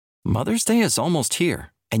Mother's Day is almost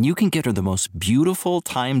here, and you can get her the most beautiful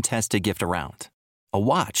time-tested gift around. A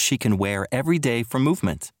watch she can wear every day from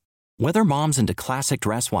Movement. Whether mom's into classic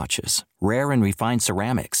dress watches, rare and refined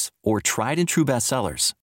ceramics, or tried and true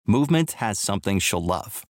bestsellers, Movement has something she'll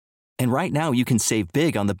love. And right now you can save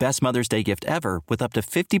big on the best Mother's Day gift ever with up to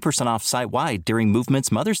 50% off site-wide during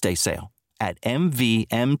Movement's Mother's Day sale at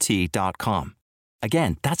MVMT.com.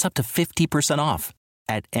 Again, that's up to 50% off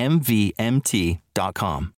at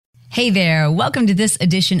MVMT.com. Hey there, welcome to this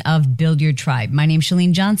edition of Build Your Tribe. My name's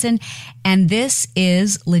Chalene Johnson, and this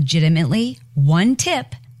is legitimately one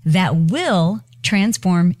tip that will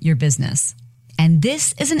transform your business. And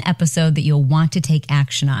this is an episode that you'll want to take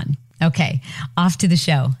action on. Okay, off to the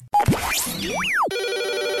show.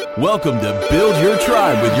 Welcome to Build Your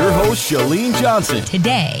Tribe with your host, Chalene Johnson.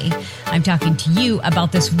 Today, I'm talking to you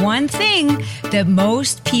about this one thing that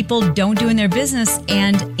most people don't do in their business.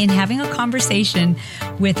 And in having a conversation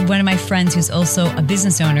with one of my friends who's also a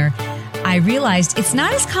business owner, I realized it's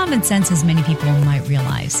not as common sense as many people might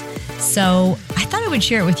realize. So I thought I would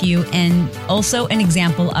share it with you, and also an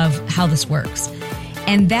example of how this works.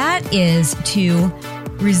 And that is to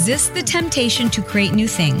resist the temptation to create new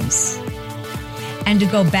things and to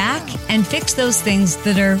go back and fix those things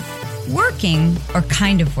that are working or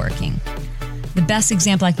kind of working. The best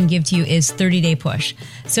example I can give to you is 30 Day Push.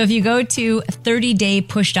 So if you go to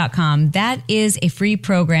 30daypush.com, that is a free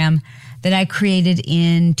program that I created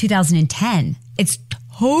in 2010. It's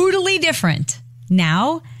totally different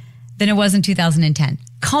now than it was in 2010.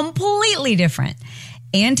 Completely different.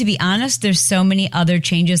 And to be honest, there's so many other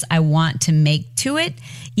changes I want to make to it,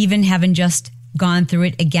 even having just gone through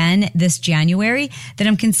it again this January, that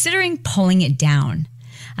I'm considering pulling it down.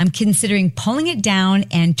 I'm considering pulling it down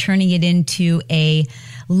and turning it into a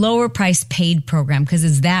lower price paid program because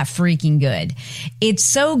it's that freaking good. It's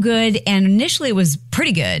so good, and initially it was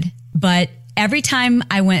pretty good, but every time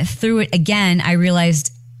I went through it again, I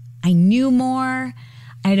realized I knew more.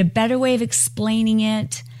 I had a better way of explaining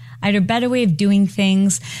it. I had a better way of doing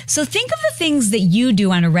things. So think of the things that you do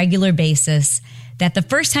on a regular basis that the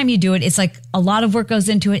first time you do it, it's like a lot of work goes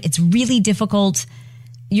into it. It's really difficult.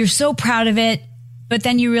 You're so proud of it. But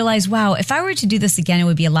then you realize, wow, if I were to do this again, it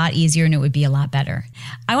would be a lot easier and it would be a lot better.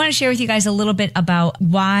 I want to share with you guys a little bit about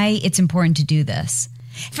why it's important to do this.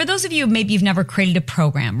 For those of you, maybe you've never created a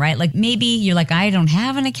program, right? Like maybe you're like, I don't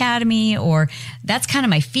have an academy, or that's kind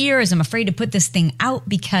of my fear is I'm afraid to put this thing out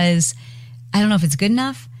because I don't know if it's good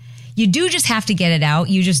enough. You do just have to get it out.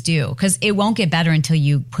 You just do, because it won't get better until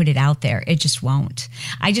you put it out there. It just won't.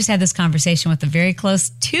 I just had this conversation with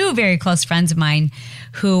two very close friends of mine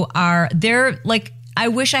who they're like, I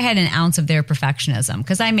wish I had an ounce of their perfectionism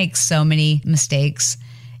because I make so many mistakes.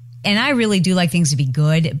 And I really do like things to be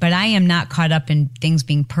good, but I am not caught up in things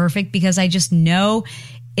being perfect because I just know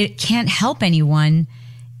it can't help anyone.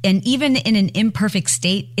 And even in an imperfect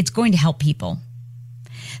state, it's going to help people.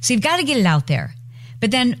 So you've got to get it out there.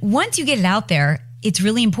 But then once you get it out there, it's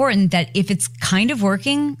really important that if it's kind of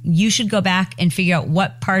working, you should go back and figure out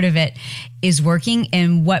what part of it is working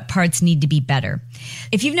and what parts need to be better.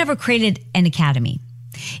 If you've never created an academy,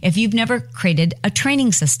 if you've never created a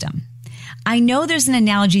training system, I know there's an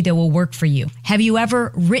analogy that will work for you. Have you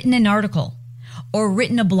ever written an article or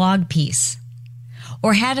written a blog piece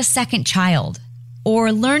or had a second child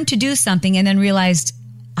or learned to do something and then realized,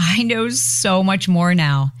 I know so much more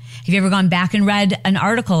now? Have you ever gone back and read an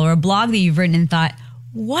article or a blog that you've written and thought,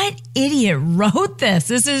 what idiot wrote this?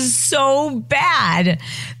 This is so bad.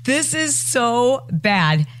 This is so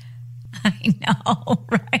bad. I know,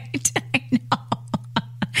 right? I know.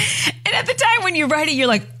 And at the time when you write it, you're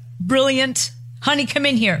like, brilliant. Honey, come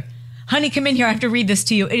in here. Honey, come in here. I have to read this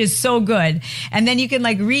to you. It is so good. And then you can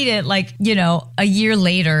like read it like, a year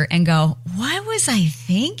later and go, what was I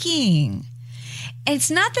thinking?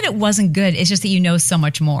 It's not that it wasn't good. It's just that you know so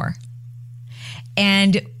much more.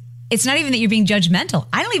 And it's not even that you're being judgmental.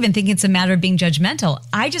 I don't even think it's a matter of being judgmental.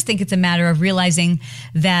 I just think it's a matter of realizing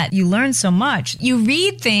that you learn so much. You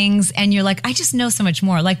read things and you're like, I just know so much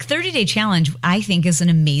more. Like 30 Day Challenge, I think is an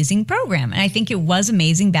amazing program. And I think it was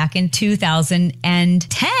amazing back in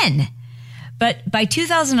 2010. But by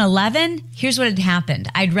 2011, here's what had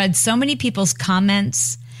happened. I'd read so many people's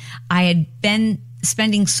comments. I had been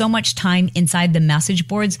spending so much time inside the message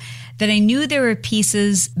boards that I knew there were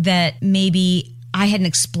pieces that maybe I hadn't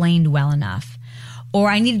explained well enough, or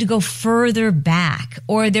I needed to go further back,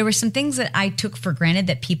 or there were some things that I took for granted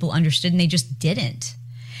that people understood and they just didn't.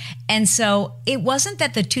 And so it wasn't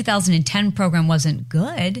that the 2010 program wasn't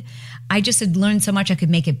good. I just had learned so much I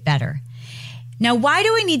could make it better. Now, why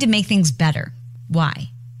do we need to make things better?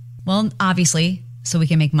 Why? Well, obviously, so we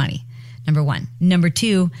can make money. number one. Number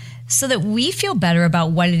two, so that we feel better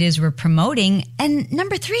about what it is we're promoting. And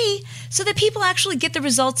number three, so that people actually get the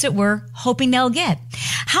results that we're hoping they'll get.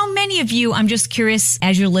 How many of you, I'm just curious,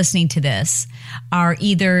 as you're listening to this, are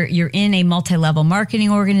either you're in a multi-level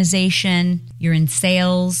marketing organization, you're in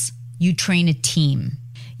sales, you train a team.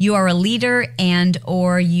 You are a leader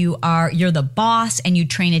or you're the boss and you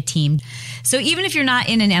train a team. So even if you're not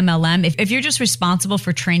in an MLM, if you're just responsible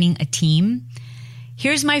for training a team,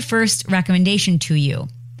 here's my first recommendation to you.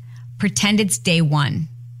 Pretend it's day one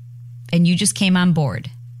and you just came on board,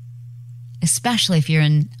 especially if you're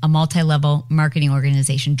in a multi-level marketing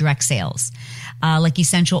organization, direct sales, like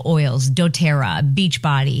Essential Oils, doTERRA,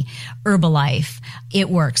 Beachbody, Herbalife, It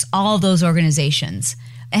Works, all of those organizations.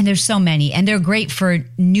 And there's so many, and they're great for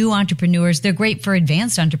new entrepreneurs. They're great for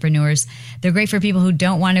advanced entrepreneurs. They're great for people who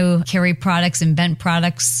don't want to carry products,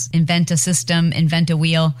 invent a system, invent a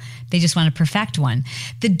wheel. They just want to perfect one.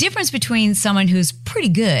 The difference between someone who's pretty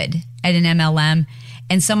good at an MLM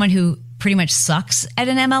and someone who pretty much sucks at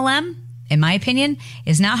an MLM, in my opinion,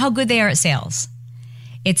 is not how good they are at sales.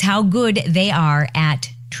 It's how good they are at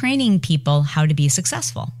training people how to be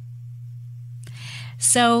successful.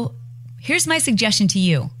 So, here's my suggestion to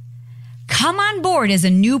you. Come on board as a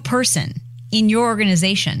new person in your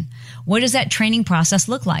organization. What does that training process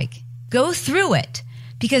look like? Go through it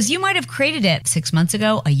because you might have created it 6 months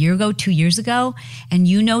ago, a year ago, 2 years ago, and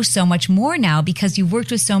you know so much more now because you've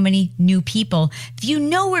worked with so many new people. You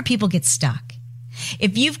know where people get stuck.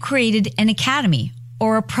 If you've created an academy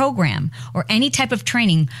or a program or any type of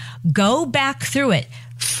training, go back through it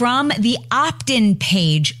from the opt-in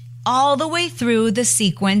page all the way through the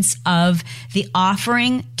sequence of the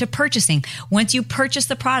offering to purchasing. Once you purchase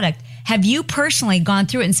the product, have you personally gone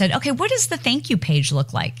through it and said, okay, what does the thank you page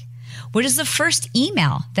look like? What is the first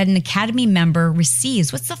email that an Academy member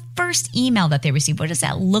receives? What's the first email that they receive? What does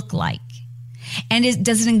that look like? And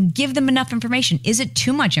does it give them enough information? Is it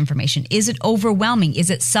too much information? Is it overwhelming?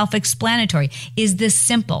 Is it self-explanatory? Is this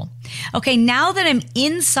simple? Okay, now that I'm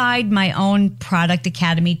inside my own product,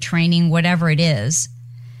 academy, training, whatever it is,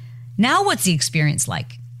 now what's the experience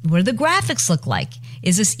like? What do the graphics look like?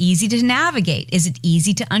 Is this easy to navigate? Is it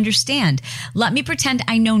easy to understand? Let me pretend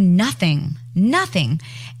I know nothing,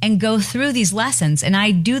 and go through these lessons. And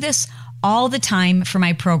I do this all the time for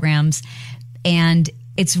my programs. And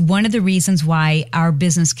it's one of the reasons why our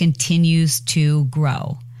business continues to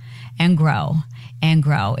grow and grow and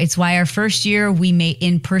grow. It's why our first year we made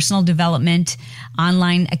in personal development,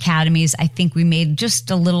 online academies, I think we made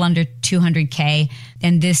just a little under 200K.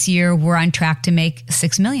 And this year we're on track to make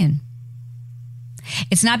 6 million.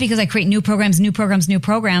 It's not because I create new programs.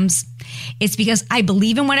 It's because I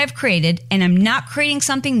believe in what I've created and I'm not creating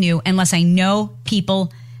something new unless I know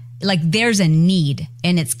people, like there's a need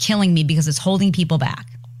and it's killing me because it's holding people back.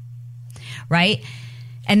 Right?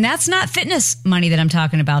 And that's not fitness money that I'm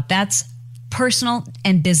talking about. That's personal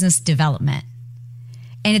and business development.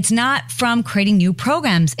 And it's not from creating new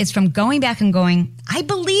programs. It's from going back and going, I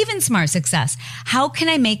believe in smart success. How can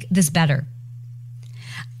I make this better?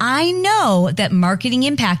 I know that Marketing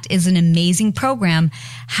Impact is an amazing program.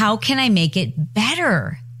 How can I make it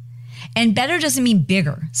better? And better doesn't mean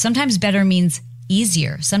bigger. Sometimes better means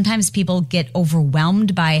easier. Sometimes people get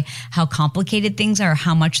overwhelmed by how complicated things are,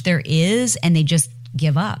 how much there is, and they just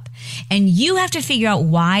give up. And you have to figure out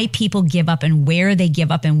why people give up and where they give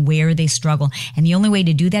up and where they struggle. And the only way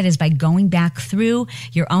to do that is by going back through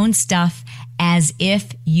your own stuff as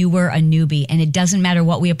if you were a newbie. And it doesn't matter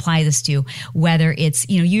what we apply this to, whether it's,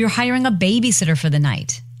 you're hiring a babysitter for the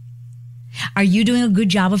night. Are you doing a good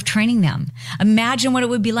job of training them? Imagine what it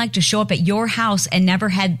would be like to show up at your house and never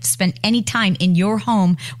had spent any time in your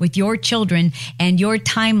home with your children and your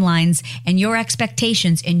timelines and your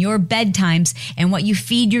expectations and your bedtimes and what you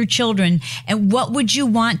feed your children. And what would you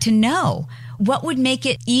want to know? What would make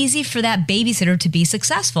it easy for that babysitter to be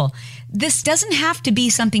successful? This doesn't have to be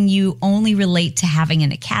something you only relate to having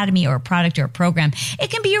an academy or a product or a program. It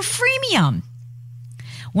can be your freemium.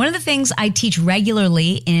 One of the things I teach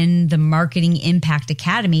regularly in the Marketing Impact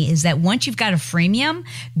Academy is that once you've got a freemium,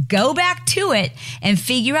 go back to it and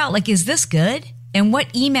figure out, is this good? And what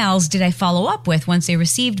emails did I follow up with once they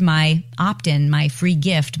received my opt-in, my free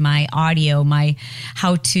gift, my audio, my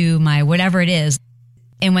how-to, my whatever it is?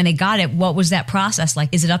 And when they got it, what was that process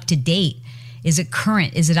like? Is it up to date? Is it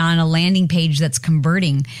current? Is it on a landing page that's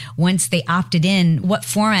converting? Once they opted in, what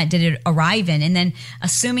format did it arrive in? And then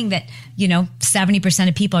assuming that, 70%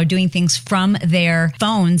 of people are doing things from their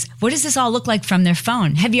phones, what does this all look like from their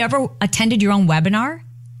phone? Have you ever attended your own webinar?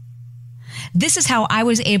 This is how I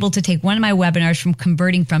was able to take one of my webinars from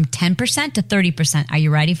converting from 10% to 30%. Are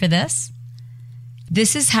you ready for this?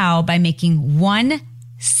 This is how, by making one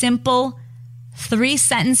simple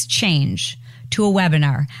 3-sentence change to a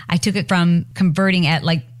webinar, I took it from converting at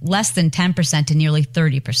like less than 10% to nearly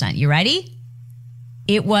 30%. You ready?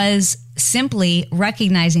 It was simply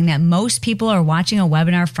recognizing that most people are watching a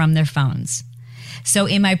webinar from their phones. So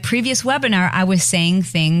in my previous webinar, I was saying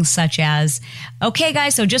things such as, okay,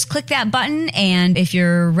 guys, so just click that button. And if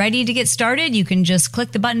you're ready to get started, you can just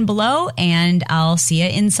click the button below and I'll see you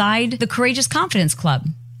inside the Courageous Confidence Club.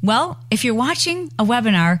 Well, if you're watching a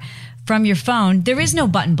webinar from your phone, there is no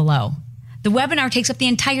button below. The webinar takes up the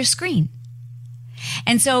entire screen.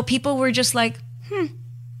 And so people were just like,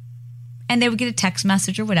 and they would get a text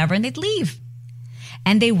message or whatever, and they'd leave.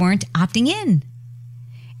 And they weren't opting in.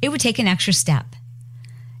 It would take an extra step.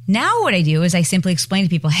 Now what I do is I simply explain to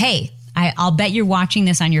people, hey, I'll bet you're watching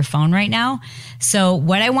this on your phone right now. So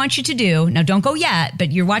what I want you to do, now don't go yet,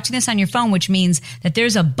 but you're watching this on your phone, which means that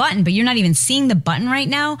there's a button, but you're not even seeing the button right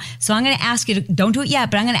now. So I'm going to ask you to, don't do it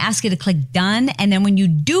yet, but I'm going to ask you to click done. And then when you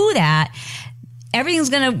do that, everything's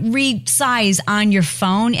going to resize on your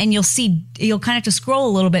phone and you'll kind of have to scroll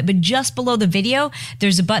a little bit, but just below the video,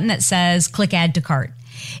 there's a button that says click add to cart.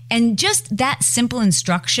 And just that simple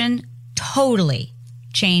instruction totally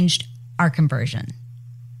changed our conversion.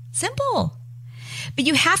 Simple. But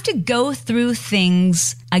you have to go through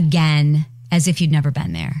things again as if you'd never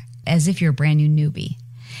been there, as if you're a brand new newbie,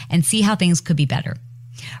 and see how things could be better.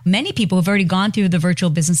 Many people have already gone through the Virtual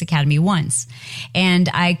Business Academy once, and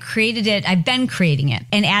I created it. I've been creating it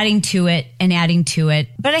and adding to it,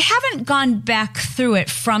 but I haven't gone back through it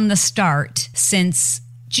from the start since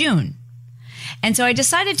June. And so I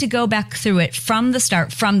decided to go back through it from the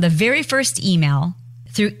start, from the very first email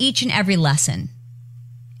through each and every lesson.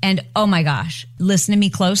 And oh my gosh, listen to me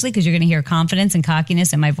closely because you're going to hear confidence and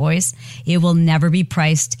cockiness in my voice. It will never be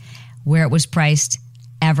priced where it was priced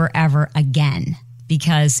ever again,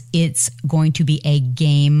 because it's going to be a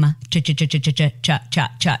game changer.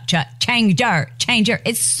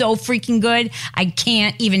 It's so freaking good. I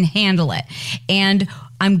can't even handle it. And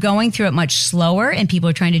I'm going through it much slower and people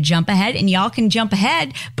are trying to jump ahead, and y'all can jump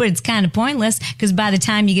ahead, but it's kind of pointless because by the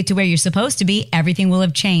time you get to where you're supposed to be, everything will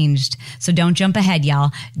have changed. So don't jump ahead,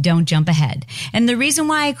 y'all. Don't jump ahead. And the reason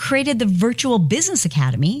why I created the Virtual Business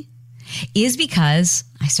Academy is because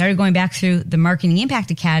I started going back through the Marketing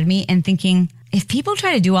Impact Academy and thinking, if people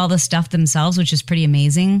try to do all this stuff themselves, which is pretty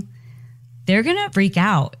amazing, they're going to freak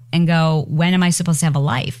out and go, when am I supposed to have a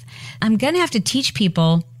life? I'm going to have to teach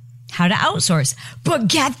people how to outsource. But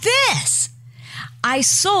get this, I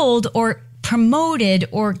sold or promoted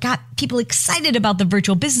or got people excited about the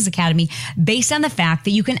Virtual Business Academy based on the fact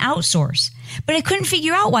that you can outsource. But I couldn't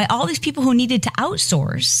figure out why all these people who needed to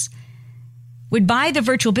outsource would buy the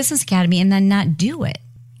Virtual Business Academy and then not do it.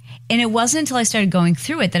 And it wasn't until I started going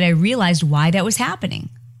through it that I realized why that was happening.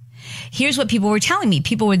 Here's what people were telling me.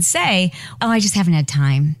 People would say, oh, I just haven't had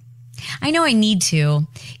time. I know I need to.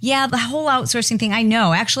 Yeah, the whole outsourcing thing, I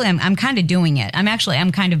know. Actually, I'm kind of doing it.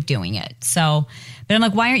 I'm kind of doing it. So, but I'm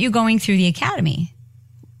like, why aren't you going through the academy?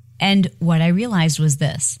 And what I realized was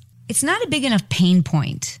this. It's not a big enough pain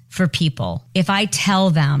point for people if I tell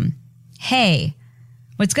them, hey,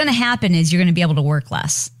 what's going to happen is you're going to be able to work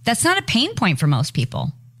less. That's not a pain point for most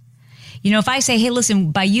people. You know, if I say, hey,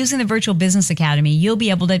 listen, by using the Virtual Business Academy, you'll be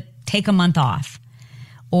able to take a month off,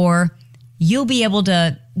 or you'll be able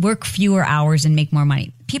to work fewer hours and make more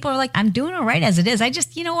money. People are like, I'm doing all right as it is.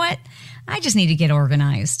 You know what? I just need to get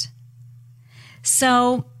organized.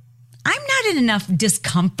 So I'm not in enough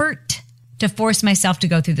discomfort to force myself to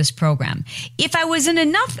go through this program. If I was in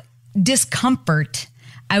enough discomfort,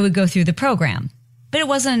 I would go through the program. But it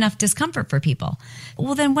wasn't enough discomfort for people.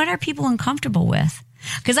 Well, then what are people uncomfortable with?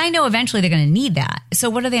 Because I know eventually they're going to need that. So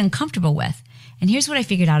what are they uncomfortable with? And here's what I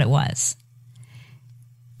figured out it was.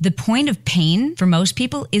 The point of pain for most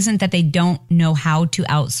people isn't that they don't know how to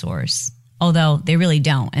outsource, although they really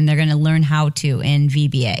don't, and they're going to learn how to in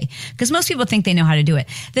VBA, because most people think they know how to do it.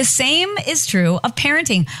 The same is true of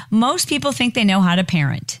parenting. Most people think they know how to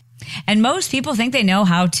parent, and most people think they know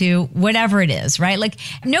how to whatever it is, right? Like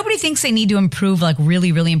nobody thinks they need to improve like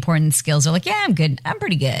really, really important skills. They're like, yeah, I'm good. I'm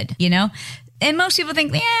pretty good, you know? And most people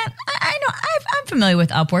think, yeah, I know, I'm familiar with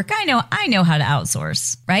Upwork. I know how to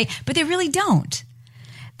outsource, right? But they really don't.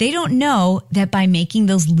 They don't know that by making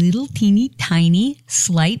those little teeny tiny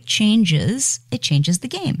slight changes, it changes the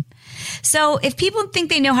game. So if people think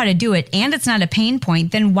they know how to do it and it's not a pain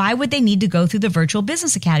point, then why would they need to go through the Virtual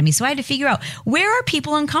Business Academy? So I had to figure out, where are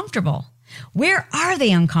people uncomfortable? Where are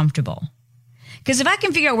they uncomfortable? Because if I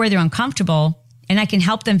can figure out where they're uncomfortable and I can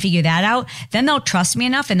help them figure that out, then they'll trust me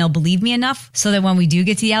enough and they'll believe me enough so that when we do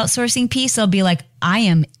get to the outsourcing piece, they'll be like, I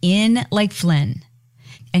am in like Flynn.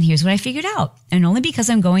 And here's what I figured out. And only because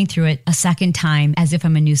I'm going through it a second time as if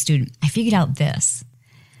I'm a new student, I figured out this,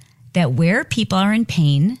 that where people are in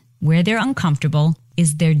pain, where they're uncomfortable,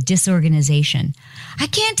 is their disorganization. I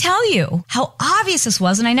can't tell you how obvious this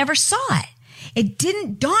was, and I never saw it. It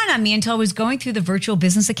didn't dawn on me until I was going through the Virtual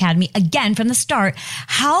Business Academy again from the start,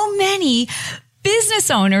 how many business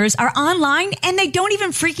owners are online and they don't even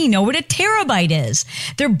freaking know what a terabyte is.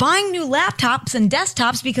 They're buying new laptops and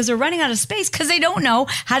desktops because they're running out of space because they don't know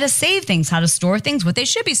how to save things, how to store things, what they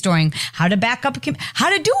should be storing, how to back up, how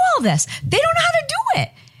to do all this. They don't know how to do it.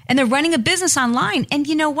 And they're running a business online. And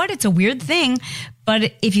you know what? It's a weird thing.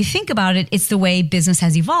 But if you think about it, it's the way business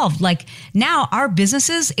has evolved. Like now our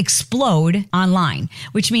businesses explode online,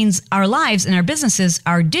 which means our lives and our businesses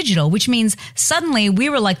are digital, which means suddenly we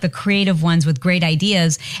were like the creative ones with great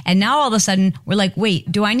ideas. And now all of a sudden we're like,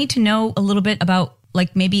 wait, do I need to know a little bit about,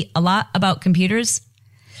 like maybe a lot about computers?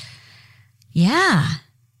 Yeah,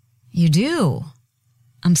 you do.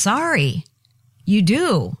 I'm sorry. You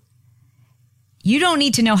do. You don't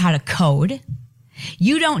need to know how to code.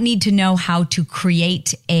 You don't need to know how to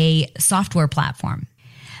create a software platform.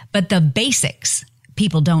 But the basics,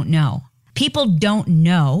 people don't know. People don't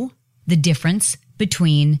know the difference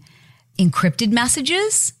between encrypted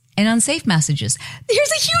messages and unsafe messages.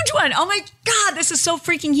 Here's a huge one. Oh my God, this is so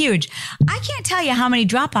freaking huge. I can't tell you how many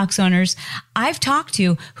Dropbox owners I've talked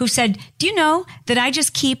to who said, do you know that I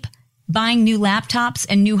just keep buying new laptops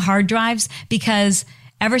and new hard drives because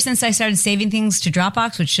ever since I started saving things to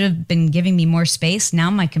Dropbox, which should have been giving me more space,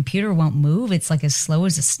 now my computer won't move. It's like as slow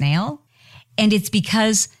as a snail. And it's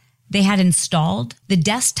because they had installed the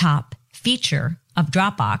desktop feature of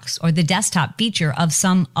Dropbox or the desktop feature of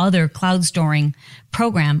some other cloud storing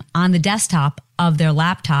program on the desktop of their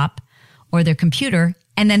laptop or their computer.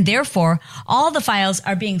 And then therefore, all the files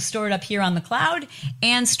are being stored up here on the cloud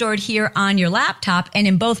and stored here on your laptop and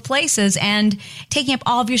in both places and taking up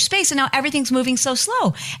all of your space. And now everything's moving so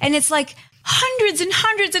slow. And it's like hundreds and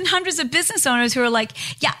hundreds and hundreds of business owners who are like,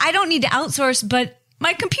 yeah, I don't need to outsource, but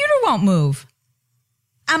my computer won't move.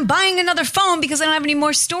 I'm buying another phone because I don't have any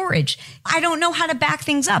more storage. I don't know how to back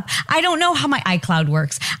things up. I don't know how my iCloud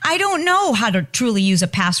works. I don't know how to truly use a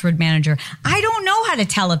password manager. I don't know how to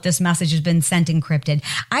tell if this message has been sent encrypted.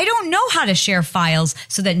 I don't know how to share files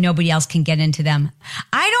so that nobody else can get into them.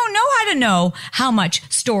 I don't know how to know how much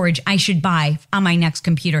storage I should buy on my next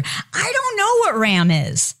computer. I don't know what RAM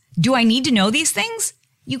is. Do I need to know these things?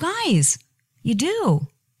 You guys, you do.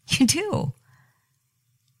 You do.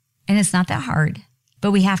 And it's not that hard. But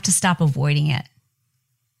we have to stop avoiding it.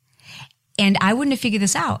 And I wouldn't have figured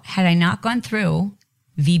this out had I not gone through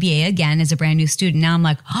VBA again as a brand new student. Now I'm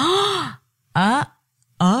like,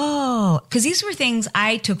 because these were things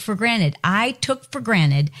I took for granted. I took for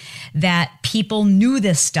granted that people knew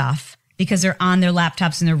this stuff because they're on their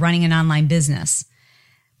laptops and they're running an online business.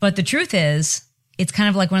 But the truth is, it's kind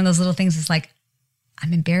of like one of those little things. It's like,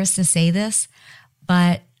 I'm embarrassed to say this,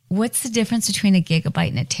 but what's the difference between a gigabyte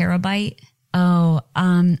and a terabyte?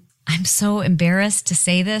 I'm so embarrassed to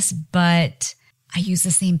say this, but I use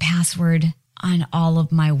the same password on all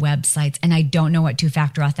of my websites and I don't know what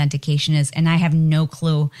two-factor authentication is. And I have no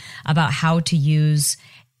clue about how to use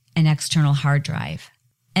an external hard drive.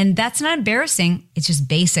 And that's not embarrassing. It's just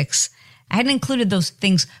basics. I hadn't included those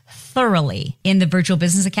things thoroughly in the Virtual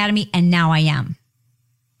Business Academy, and now I am.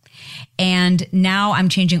 And now I'm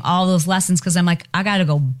changing all those lessons because I'm like, I got to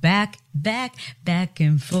go back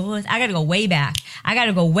and forth. I got to go way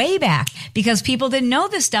back. Because people didn't know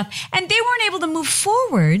this stuff and they weren't able to move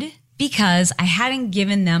forward because I hadn't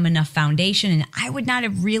given them enough foundation, and I would not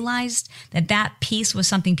have realized that that piece was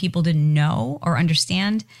something people didn't know or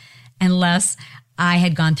understand unless I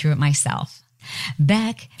had gone through it myself.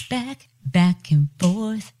 Back and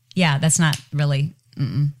forth. Yeah, that's not really,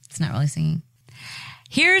 it's not really singing.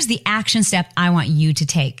 Here's the action step I want you to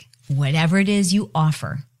take. Whatever it is you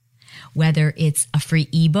offer, whether it's a free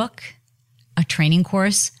ebook, a training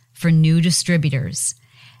course for new distributors,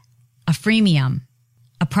 a freemium,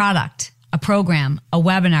 a product, a program, a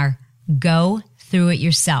webinar, go through it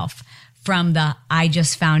yourself. From the I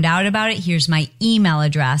just found out about it, here's my email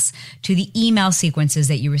address, to the email sequences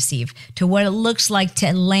that you receive, to what it looks like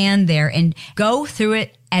to land there, and go through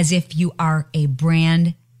it as if you are a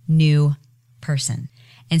brand new person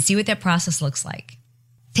and see what that process looks like.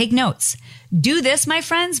 Take notes. Do this, my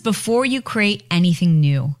friends, before you create anything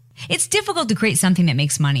new. It's difficult to create something that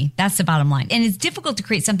makes money. That's the bottom line. And it's difficult to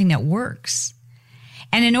create something that works.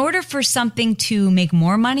 And in order for something to make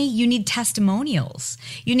more money, you need testimonials.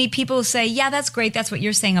 You need people who say, yeah, that's great. That's what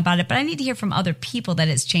you're saying about it. But I need to hear from other people that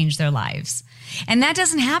it's changed their lives. And that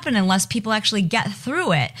doesn't happen unless people actually get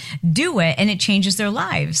through it, do it, and it changes their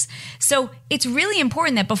lives. So it's really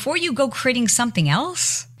important that before you go creating something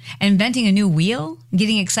else, inventing a new wheel,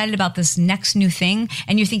 getting excited about this next new thing,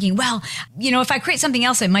 and you're thinking, well, if I create something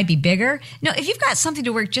else, it might be bigger. No, if you've got something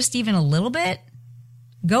to work just even a little bit,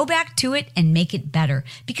 go back to it and make it better,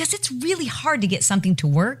 because it's really hard to get something to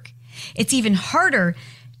work. It's even harder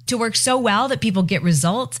to work so well that people get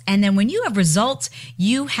results. And then when you have results,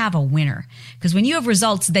 you have a winner. Because when you have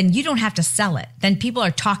results, then you don't have to sell it. Then people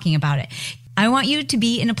are talking about it. I want you to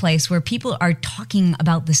be in a place where people are talking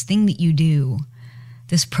about this thing that you do,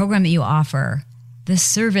 this program that you offer, this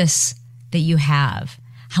service that you have,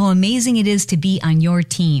 how amazing it is to be on your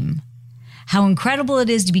team, how incredible it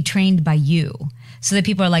is to be trained by you, so that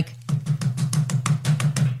people are like,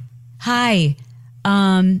 hi,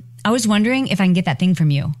 I was wondering if I can get that thing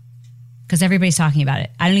from you, because everybody's talking about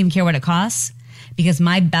it. I don't even care what it costs, because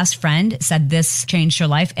my best friend said this changed her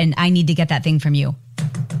life, and I need to get that thing from you.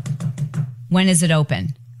 When is it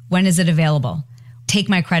open? When is it available? Take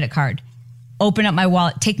my credit card. Open up my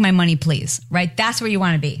wallet. Take my money, please. Right? That's where you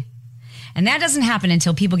want to be. And that doesn't happen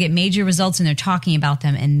until people get major results and they're talking about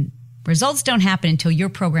them. And results don't happen until your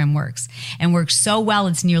program works, and works so well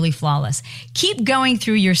it's nearly flawless. Keep going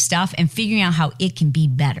through your stuff and figuring out how it can be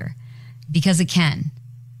better, because it can.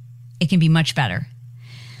 It can be much better.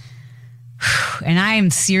 And I am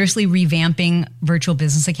seriously revamping Virtual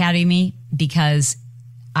Business Academy, because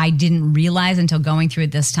I didn't realize until going through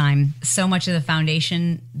it this time, so much of the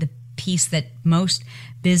foundation, the piece that most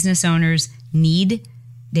business owners need,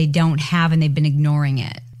 they don't have, and they've been ignoring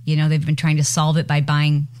it. They've been trying to solve it by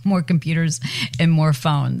buying more computers and more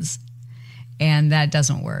phones. And that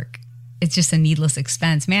doesn't work. It's just a needless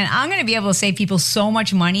expense. Man, I'm going to be able to save people so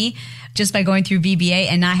much money just by going through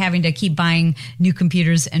VBA and not having to keep buying new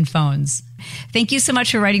computers and phones. Thank you so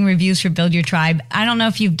much for writing reviews for Build Your Tribe. I don't know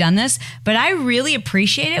if you've done this, but I really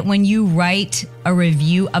appreciate it when you write a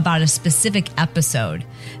review about a specific episode.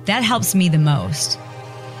 That helps me the most.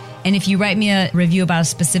 And if you write me a review about a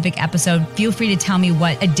specific episode, feel free to tell me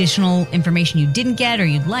what additional information you didn't get or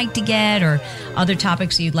you'd like to get, or other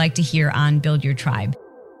topics you'd like to hear on Build Your Tribe.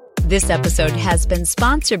 This episode has been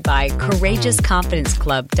sponsored by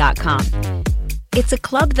CourageousConfidenceClub.com. It's a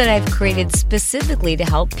club that I've created specifically to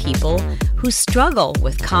help people who struggle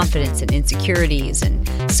with confidence and insecurities and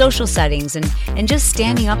social settings and just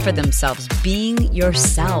standing up for themselves, being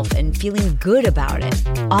yourself and feeling good about it.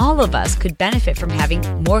 All of us could benefit from having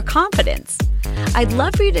more confidence. I'd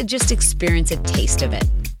love for you to just experience a taste of it.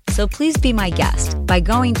 So please be my guest by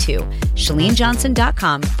going to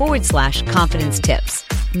ChaleneJohnson.com/confidence tips.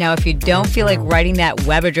 Now, if you don't feel like writing that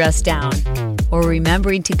web address down or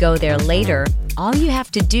remembering to go there later, all you have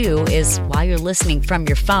to do is, while you're listening from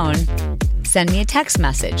your phone, send me a text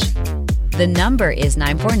message. The number is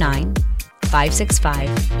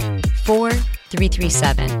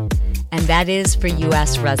 949-565-4337, and that is for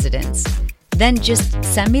U.S. residents. Then just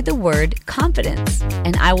send me the word confidence,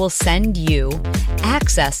 and I will send you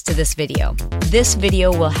access to this video. This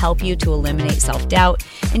video will help you to eliminate self-doubt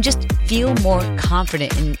and just feel more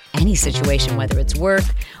confident in any situation, whether it's work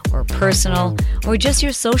or personal or just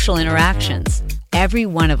your social interactions. Every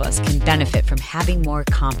one of us can benefit from having more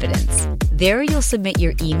confidence. There you'll submit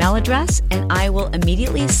your email address, and I will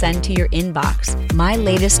immediately send to your inbox my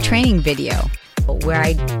latest training video, where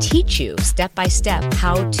I teach you step by step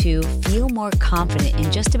how to feel more confident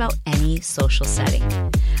in just about any social setting.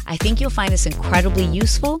 I think you'll find this incredibly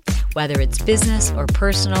useful, whether it's business or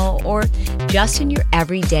personal or just in your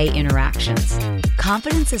everyday interactions.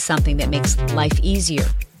 Confidence is something that makes life easier.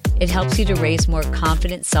 It helps you to raise more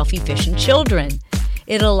confident, self-efficient children.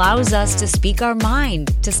 It allows us to speak our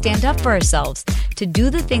mind, to stand up for ourselves, to do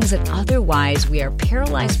the things that otherwise we are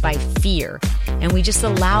paralyzed by fear, and we just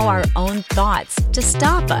allow our own thoughts to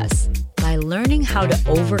stop us. By learning how to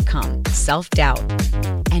overcome self-doubt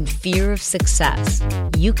and fear of success,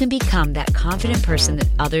 you can become that confident person that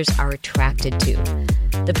others are attracted to.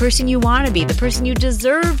 The person you want to be, the person you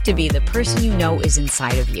deserve to be, the person you know is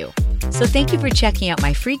inside of you. So thank you for checking out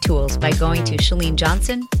my free tools by going to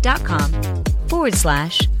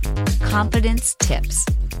ChaleneJohnson.com/confidence tips.